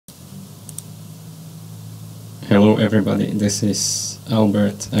Hello everybody, this is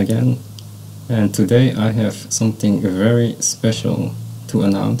Albert again, and today I have something very special to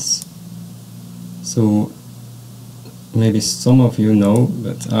announce. So maybe some of you know,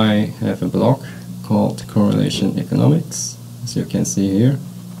 but I have a blog called Correlation Economics, as you can see here,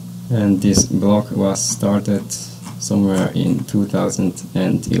 and this blog was started somewhere in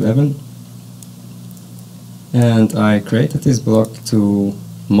 2011, and I created this blog to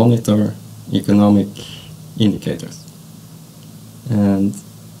monitor economic indicators. And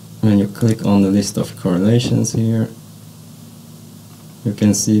when you click on the list of correlations here, you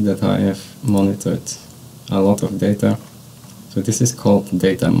can see that I have monitored a lot of data. So this is called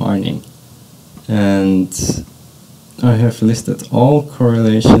data mining, and I have listed all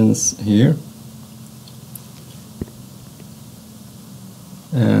correlations here,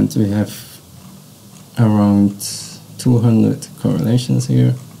 and we have around 200 correlations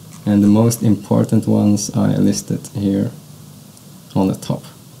here, and the most important ones I listed here on the top.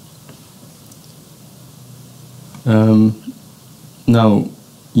 Now,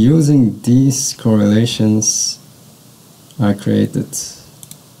 using these correlations, I created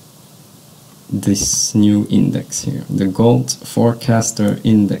this new index here, the Gold Forecaster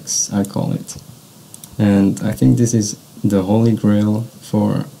Index, I call it. And I think this is the holy grail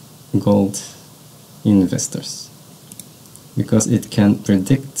for gold investors, because it can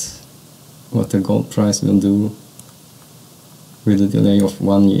predict what the gold price will do with a delay of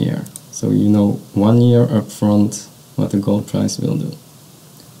 1 year. So you know 1 year upfront what the gold price will do.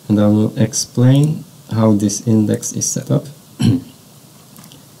 And I will explain how this index is set up.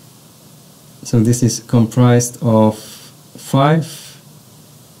 So this is comprised of 5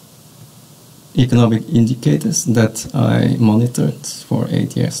 economic indicators that I monitored for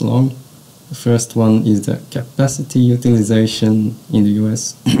 8 years long. The first one is the capacity utilization in the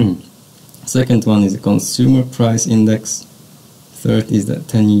US. Second one is the consumer price index. Third is the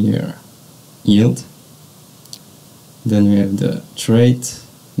 10-year yield. Then we have the trade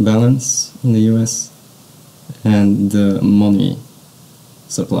balance in the US and the money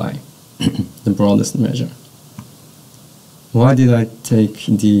supply, the broadest measure. Why did I take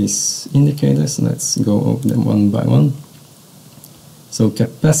these indicators? Let's go over them one by one. So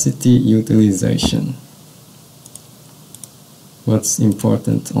capacity utilization. What's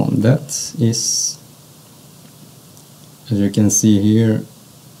important on that is, as you can see here,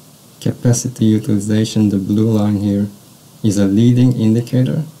 capacity utilization, the blue line here, is a leading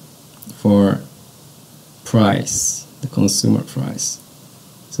indicator for price, the consumer price.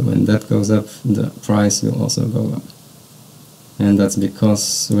 So when that goes up, the price will also go up. And that's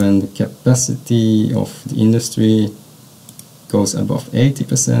because when the capacity of the industry goes above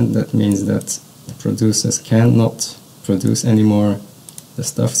 80%, that means that the producers cannot produce anymore the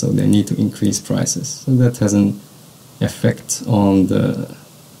stuff, so they need to increase prices. So that has an effect on the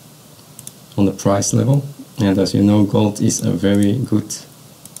price level. And as you know, gold is a very good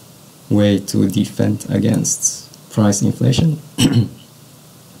way to defend against price inflation.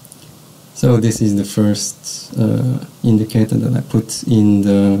 So this is the first indicator that I put in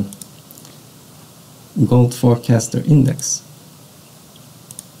the Gold Forecaster Index.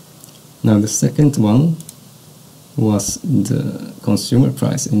 Now the second one was the Consumer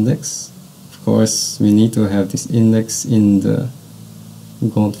Price Index. Of course, we need to have this index in the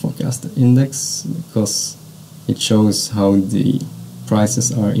Gold Forecaster Index because it shows how the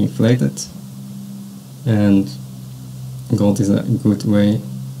prices are inflated, and gold is a good way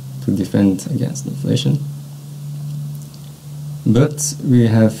to defend against inflation. But we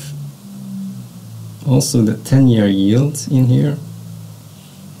have also the 10-year yield in here,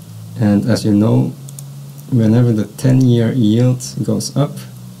 and as you know, whenever the 10-year yield goes up,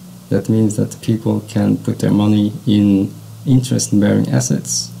 that means that people can put their money in interest-bearing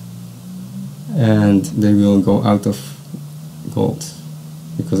assets, and they will go out of gold,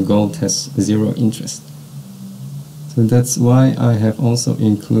 because gold has 0 interest. So that's why I have also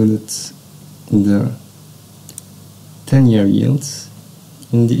included the 10-year yield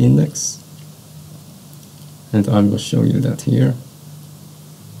in the index, and I will show you that here.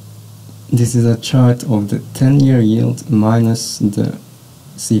 This is a chart of the 10-year yield minus the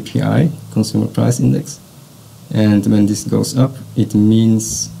CPI, Consumer Price Index, and when this goes up, it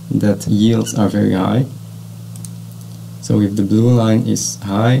means that yields are very high. So if the blue line is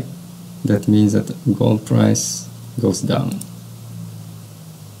high, that means that the gold price goes down.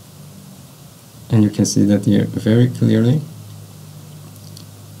 And you can see that here very clearly.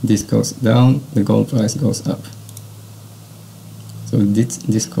 This goes down, the gold price goes up. So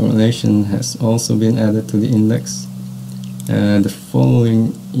this correlation has also been added to the index. The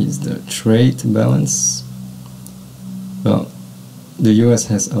following is the trade balance. Well, the US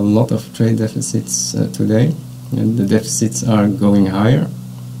has a lot of trade deficits today, and the deficits are going higher.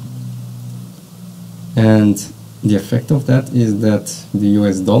 And the effect of that is that the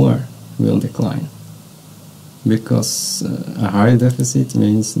US dollar will decline, because a higher deficit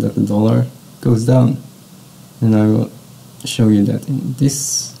means that the dollar goes down. And I will show you that in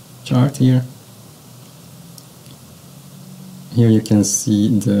this chart here. Here you can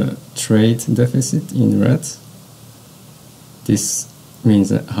see the trade deficit in red. This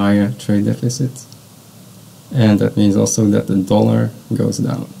means a higher trade deficit, and that means also that the dollar goes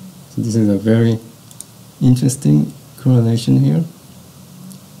down. So this is a very interesting correlation here.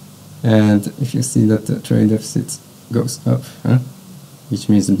 And if you see that the trade deficit goes up, which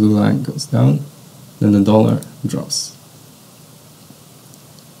means the blue line goes down, then the dollar drops.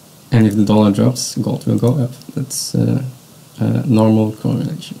 And if the dollar drops, gold will go up. That's a normal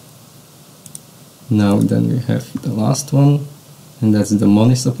correlation. Now then we have the last one, and that's the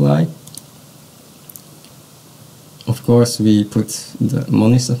money supply. Of course, we put the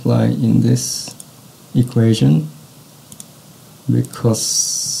money supply in this equation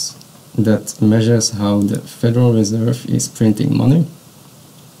because that measures how the Federal Reserve is printing money.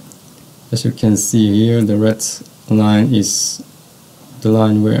 As you can see here, the red line is the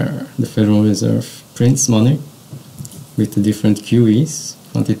line where the Federal Reserve prints money with the different QEs,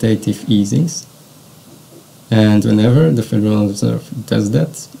 quantitative easings. And whenever the Federal Reserve does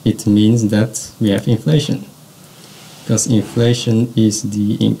that, it means that we have inflation, because inflation is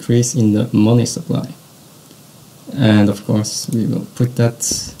the increase in the money supply. And of course, we will put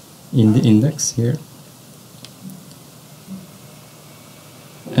that in the index here.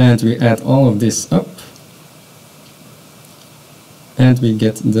 And we add all of this up, and we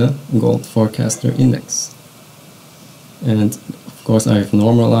get the gold forecaster index. And of course, I've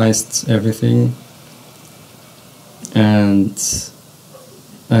normalized everything, and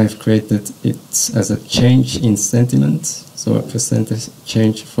I've created it as a change in sentiment, so a percentage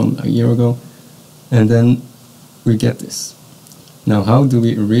change from a year ago, and then we get this. Now, how do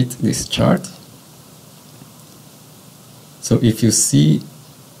we read this chart? So if you see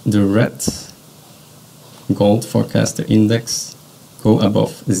the red gold forecaster index go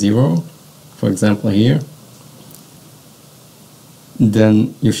above 0, for example here,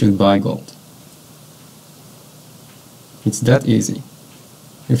 then you should buy gold. It's that easy.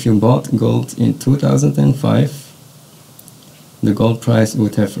 If you bought gold in 2005, the gold price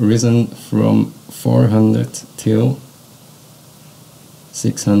would have risen from 400 till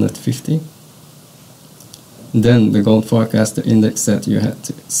 650. Then the gold forecaster index said you had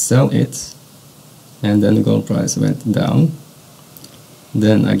to sell it, and then the gold price went down.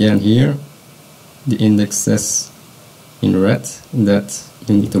 Then again here, the index says in red that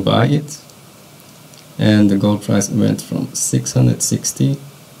you need to buy it, and the gold price went from 660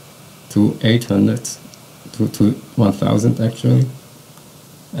 to 800 to 1000 actually,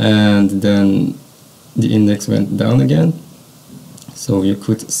 and then the index went down again, so you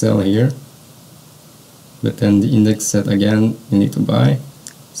could sell here, but then the index said again you need to buy,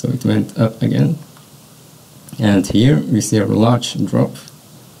 so it went up again. And here we see a large drop.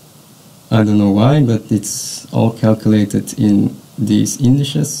 I don't know why, but it's all calculated in these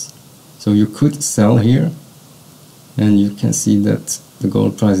indices. So you could sell here, and you can see that the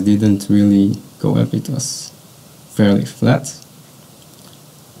gold price didn't really go up, it was fairly flat.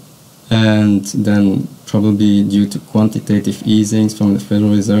 And then probably due to quantitative easings from the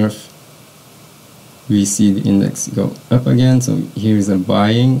Federal Reserve, we see the index go up again. So here is a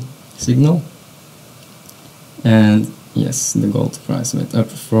buying signal. And yes, the gold price went up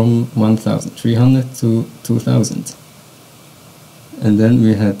from 1,300 to 2,000. And then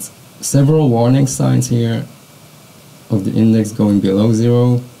we had several warning signs here of the index going below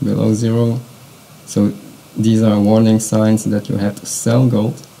zero. So these are warning signs that you have to sell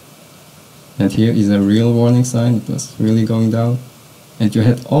gold. And here is a real warning sign, it was really going down. And you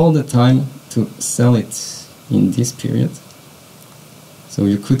had all the time to sell it in this period. So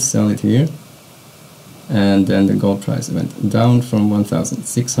you could sell it here. And then the gold price went down from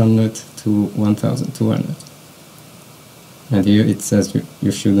 1,600 to 1,200. And here it says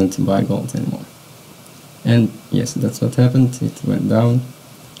you shouldn't buy gold anymore. And yes, that's what happened. It went down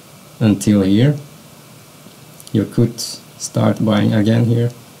until here. You could start buying again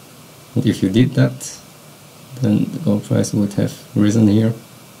here. And if you did that, then the gold price would have risen here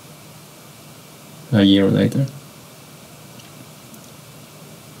a year later.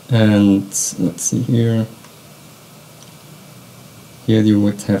 And let's see here. Here you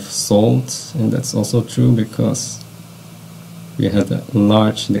would have sold, and that's also true because we had a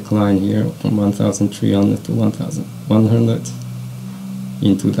large decline here from 1,300 to 1,100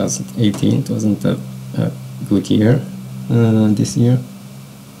 in 2018. It wasn't a good year this year,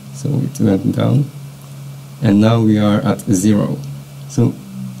 so it went down, and now we are at 0. So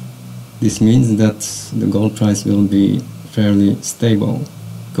this means that the gold price will be fairly stable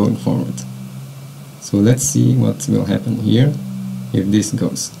going forward. So let's see what will happen here. If this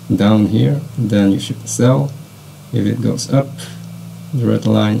goes down here, then you should sell. If it goes up the red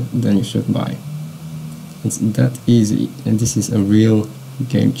line, then you should buy. It's that easy, and this is a real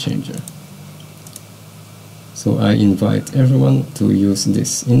game changer. So I invite everyone to use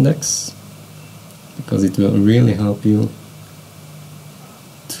this index, because it will really help you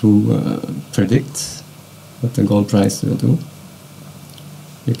to predict what the gold price will do.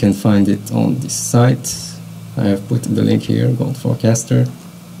 You can find it on this site. I have put the link here, Gold Forecaster,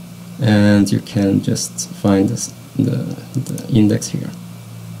 and you can just find the index here.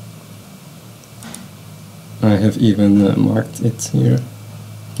 I have even marked it here.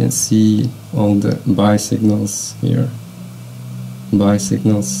 You can see all the buy signals here. Buy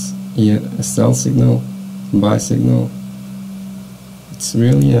signals, here a sell signal, buy signal. It's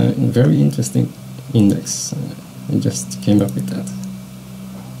really a very interesting index. I just came up with that.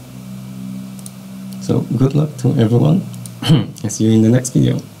 So good luck to everyone. I'll see you in the next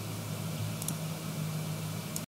video.